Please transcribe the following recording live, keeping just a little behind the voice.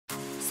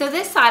So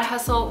this side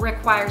hustle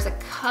requires a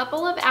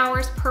couple of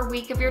hours per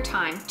week of your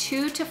time,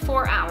 2 to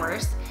 4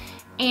 hours,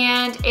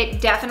 and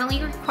it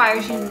definitely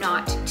requires you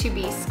not to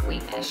be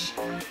squeamish.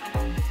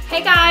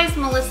 Hey guys,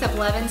 Melissa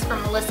Blevins from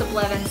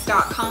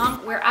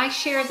melissablevins.com, where I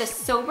share the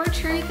sober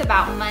truth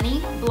about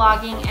money,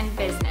 blogging, and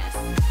business.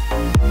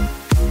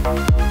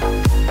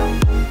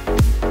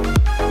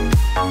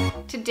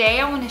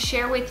 Today I want to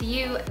share with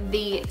you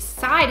the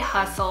side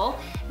hustle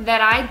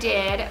that I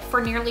did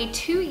for nearly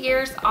 2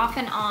 years off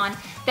and on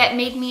that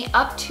made me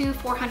up to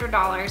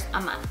 $400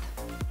 a month.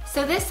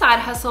 So this side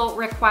hustle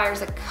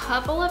requires a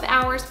couple of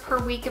hours per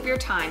week of your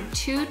time,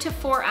 2 to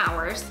 4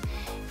 hours,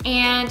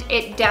 and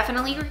it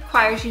definitely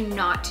requires you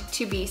not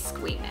to be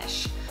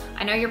squeamish.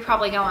 I know you're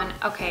probably going,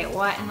 okay,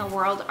 what in the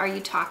world are you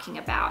talking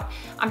about?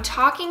 I'm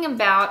talking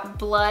about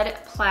blood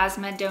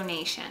plasma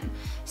donation.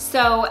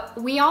 So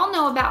we all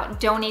know about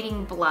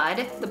donating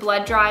blood, the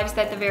blood drives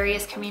that the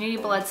various community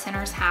blood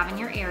centers have in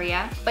your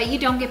area, but you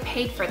don't get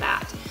paid for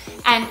that.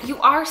 And you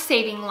are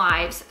saving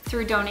lives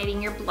through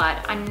donating your blood.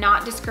 I'm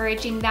not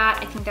discouraging that.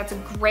 I think that's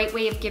a great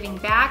way of giving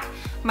back.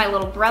 My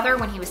little brother,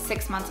 when he was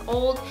 6 months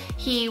old,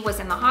 he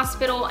was in the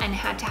hospital and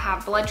had to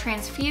have blood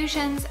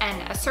transfusions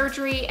and a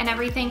surgery and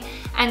everything.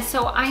 And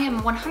so I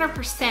am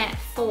 100%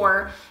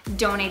 for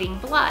donating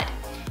blood.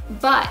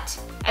 But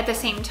at the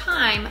same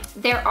time,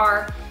 there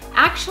are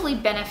actually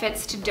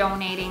benefits to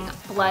donating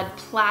blood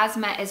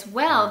plasma as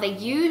well. They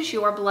use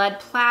your blood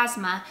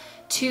plasma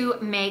to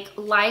make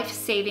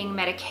life-saving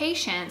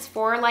medications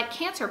for like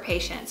cancer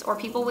patients or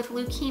people with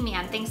leukemia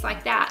and things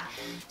like that.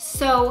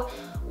 So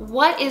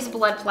what is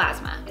blood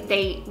plasma?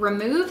 They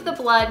remove the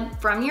blood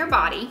from your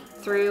body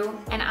through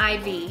an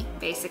IV,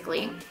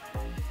 basically.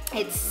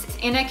 It's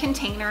in a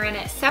container and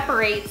it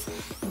separates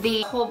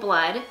the whole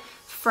blood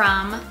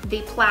from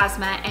the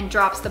plasma and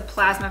drops the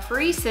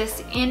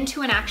plasmapheresis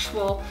into an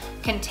actual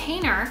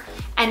container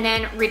and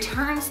then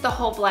returns the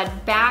whole blood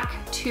back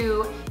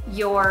to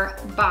your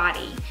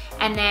body.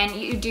 And then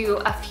you do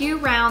a few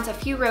rounds, a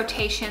few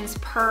rotations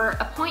per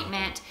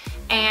appointment,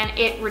 and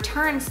it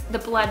returns the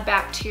blood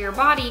back to your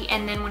body.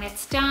 And then when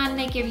it's done,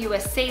 they give you a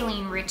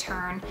saline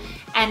return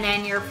and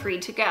then you're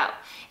free to go.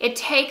 It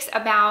takes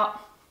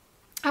about,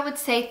 I would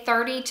say,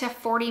 30 to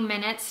 40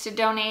 minutes to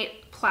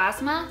donate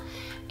plasma.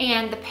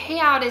 And the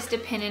payout is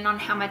dependent on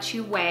how much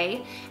you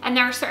weigh. And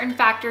there are certain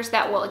factors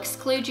that will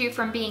exclude you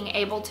from being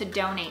able to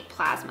donate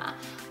plasma.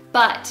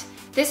 But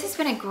this has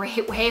been a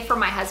great way for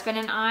my husband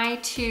and I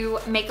to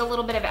make a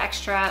little bit of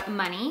extra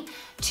money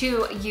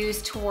to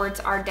use towards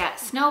our debt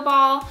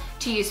snowball,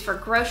 to use for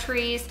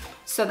groceries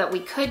so that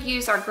we could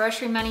use our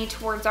grocery money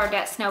towards our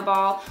debt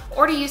snowball,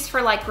 or to use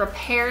for like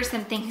repairs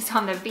and things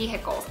on the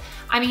vehicles.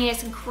 I mean,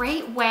 it's a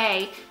great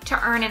way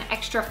to earn an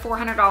extra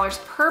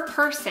 $400 per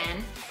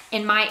person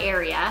in my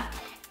area,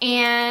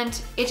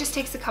 and it just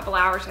takes a couple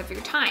hours of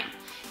your time.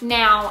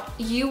 Now,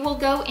 you will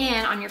go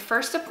in on your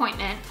first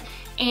appointment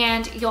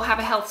and you'll have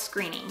a health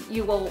screening.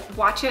 You will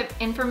watch an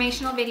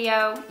informational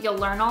video, you'll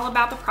learn all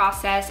about the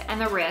process and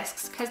the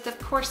risks, because of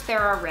course there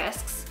are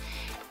risks.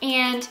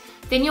 And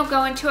then you'll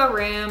go into a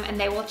room and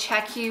they will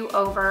check you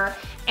over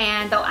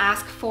and they'll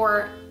ask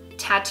for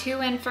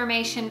tattoo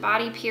information,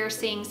 body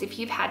piercings. If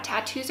you've had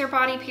tattoos or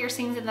body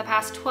piercings in the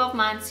past 12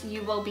 months,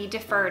 you will be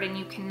deferred and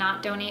you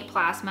cannot donate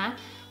plasma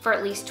for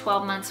at least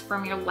 12 months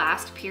from your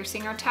last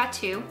piercing or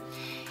tattoo.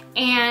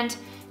 And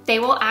they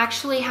will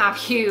actually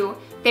have you,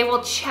 they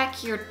will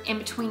check your in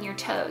between your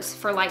toes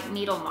for like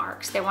needle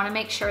marks. They want to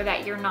make sure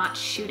that you're not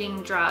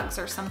shooting drugs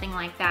or something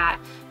like that,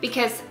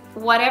 because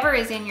whatever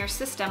is in your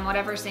system,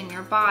 whatever's in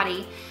your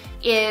body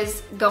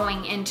is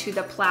going into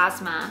the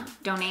plasma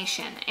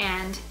donation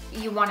and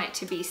you want it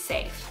to be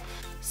safe.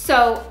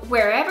 So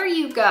wherever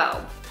you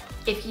go,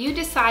 if you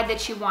decide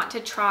that you want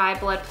to try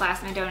blood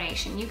plasma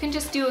donation, you can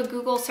just do a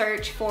Google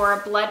search for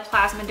blood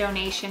plasma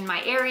donation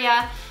my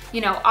area.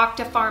 You know,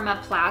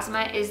 Octapharma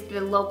Plasma is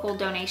the local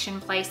donation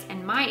place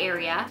in my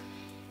area.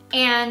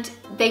 And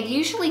they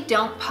usually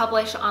don't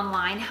publish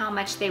online how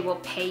much they will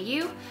pay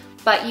you,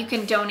 but you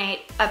can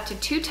donate up to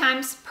 2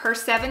 times per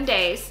 7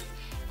 days,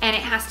 and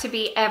it has to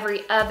be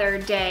every other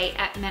day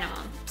at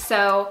minimum.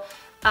 So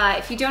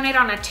if you donate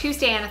on a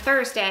Tuesday and a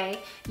Thursday,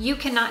 you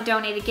cannot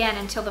donate again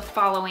until the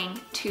following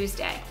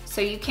Tuesday.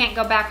 So you can't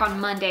go back on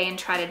Monday and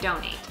try to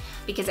donate,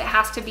 because it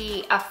has to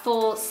be a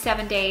full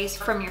 7 days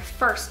from your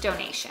first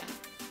donation.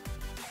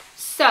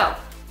 So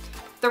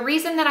the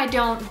reason that I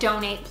don't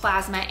donate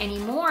plasma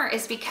anymore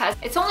is because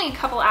it's only a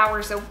couple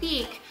hours a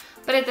week,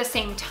 but at the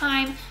same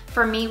time,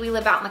 for me, we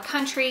live out in the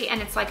country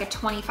and it's like a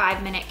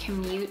 25-minute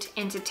commute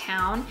into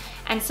town.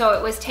 And so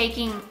it was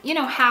taking, you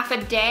know, half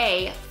a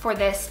day for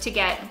this to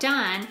get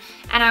done.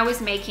 And I was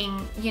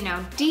making, you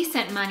know,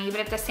 decent money, but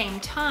at the same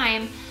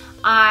time,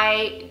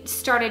 I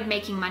started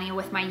making money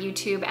with my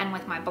YouTube and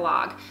with my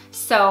blog.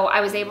 So I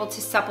was able to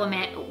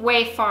supplement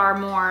way far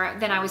more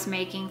than I was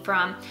making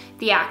from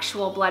the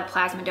actual blood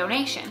plasma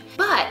donation.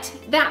 But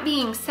that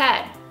being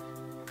said,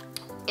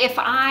 if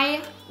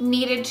I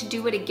needed to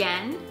do it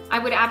again, I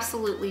would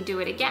absolutely do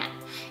it again.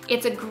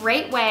 It's a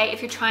great way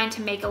if you're trying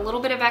to make a little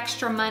bit of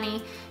extra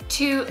money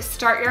to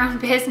start your own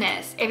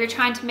business. If you're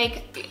trying to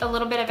make a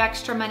little bit of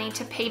extra money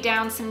to pay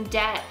down some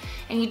debt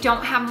and you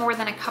don't have more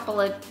than a couple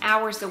of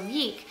hours a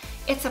week,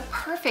 it's a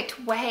perfect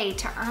way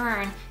to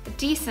earn a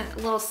decent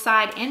little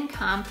side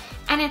income,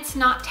 and it's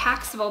not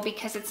taxable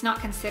because it's not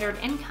considered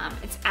income.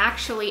 It's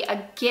actually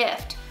a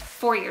gift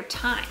for your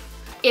time.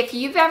 If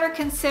you've ever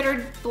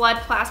considered blood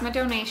plasma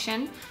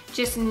donation,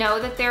 just know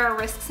that there are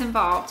risks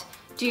involved.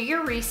 Do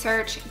your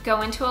research,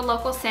 go into a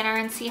local center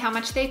and see how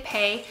much they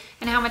pay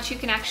and how much you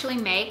can actually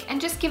make,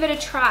 and just give it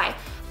a try.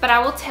 But I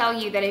will tell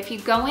you that if you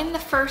go in the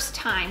first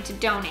time to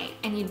donate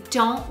and you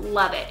don't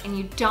love it and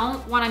you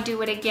don't want to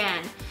do it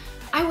again,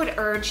 I would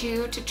urge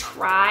you to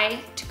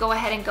try to go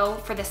ahead and go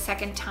for the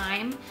second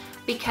time,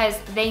 because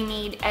they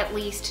need at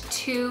least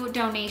 2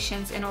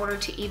 donations in order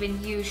to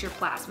even use your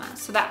plasma.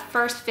 So that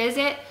first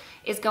visit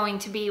is going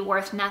to be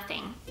worth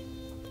nothing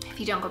if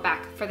you don't go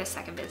back for the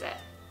second visit.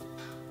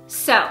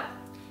 So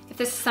if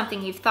this is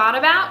something you've thought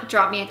about,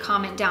 drop me a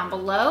comment down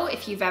below.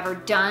 If you've ever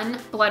done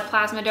blood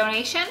plasma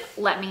donation,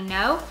 let me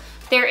know.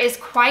 There is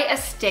quite a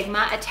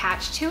stigma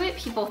attached to it.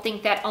 People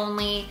think that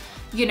only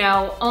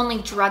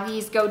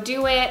druggies go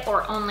do it,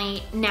 or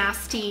only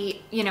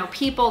nasty,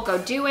 people go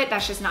do it.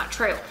 That's just not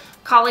true.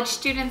 College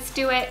students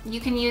do it.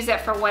 You can use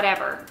it for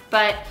whatever.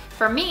 But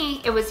for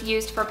me, it was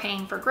used for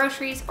paying for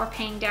groceries or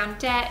paying down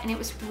debt, and it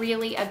was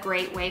really a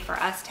great way for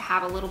us to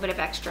have a little bit of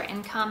extra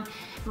income.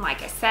 And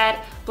like I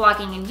said,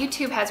 blogging and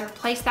YouTube has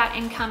replaced that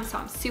income, so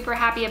I'm super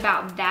happy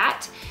about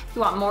that. If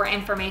you want more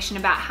information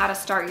about how to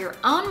start your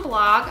own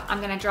blog,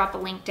 I'm gonna drop a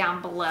link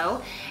down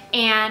below.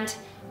 And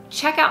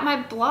check out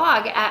my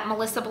blog at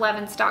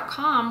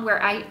melissablevins.com,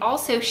 where I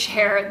also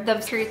share the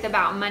truth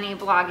about money,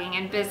 blogging,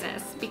 and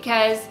business,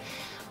 because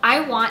I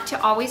want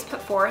to always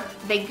put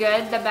forth the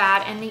good, the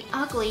bad, and the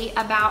ugly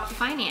about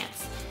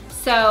finance.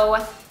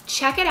 So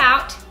check it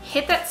out,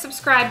 hit that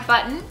subscribe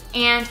button,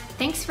 and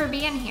thanks for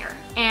being here.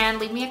 And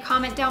leave me a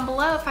comment down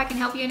below if I can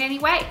help you in any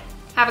way.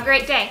 Have a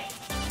great day.